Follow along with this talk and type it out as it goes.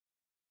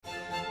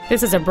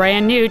This is a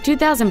brand new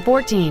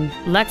 2014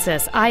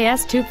 Lexus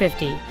IS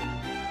 250.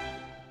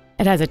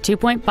 It has a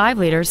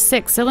 2.5-liter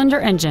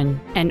six-cylinder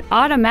engine, an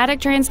automatic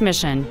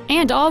transmission,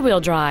 and all-wheel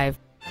drive.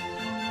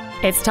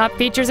 Its top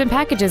features and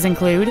packages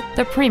include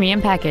the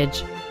Premium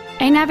Package,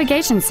 a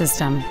navigation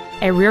system,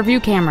 a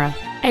rear-view camera,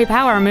 a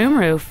power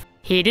moonroof,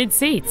 heated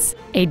seats,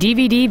 a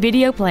DVD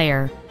video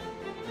player,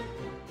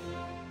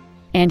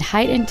 and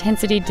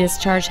high-intensity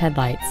discharge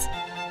headlights.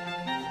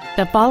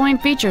 The following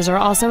features are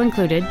also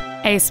included: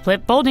 a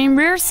split folding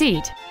rear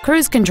seat,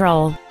 cruise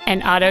control,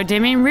 an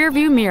auto-dimming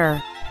rear-view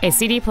mirror, a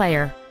CD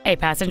player, a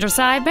passenger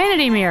side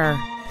vanity mirror,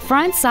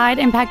 front side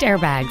impact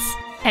airbags,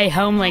 a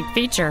home link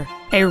feature,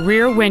 a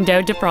rear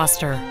window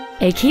defroster,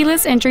 a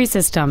keyless entry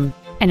system,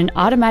 and an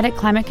automatic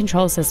climate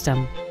control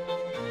system.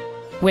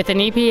 With an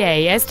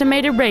EPA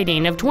estimated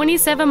rating of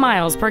 27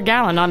 miles per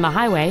gallon on the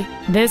highway,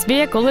 this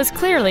vehicle is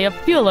clearly a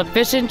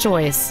fuel-efficient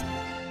choice.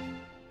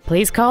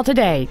 Please call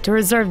today to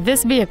reserve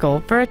this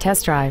vehicle for a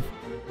test drive.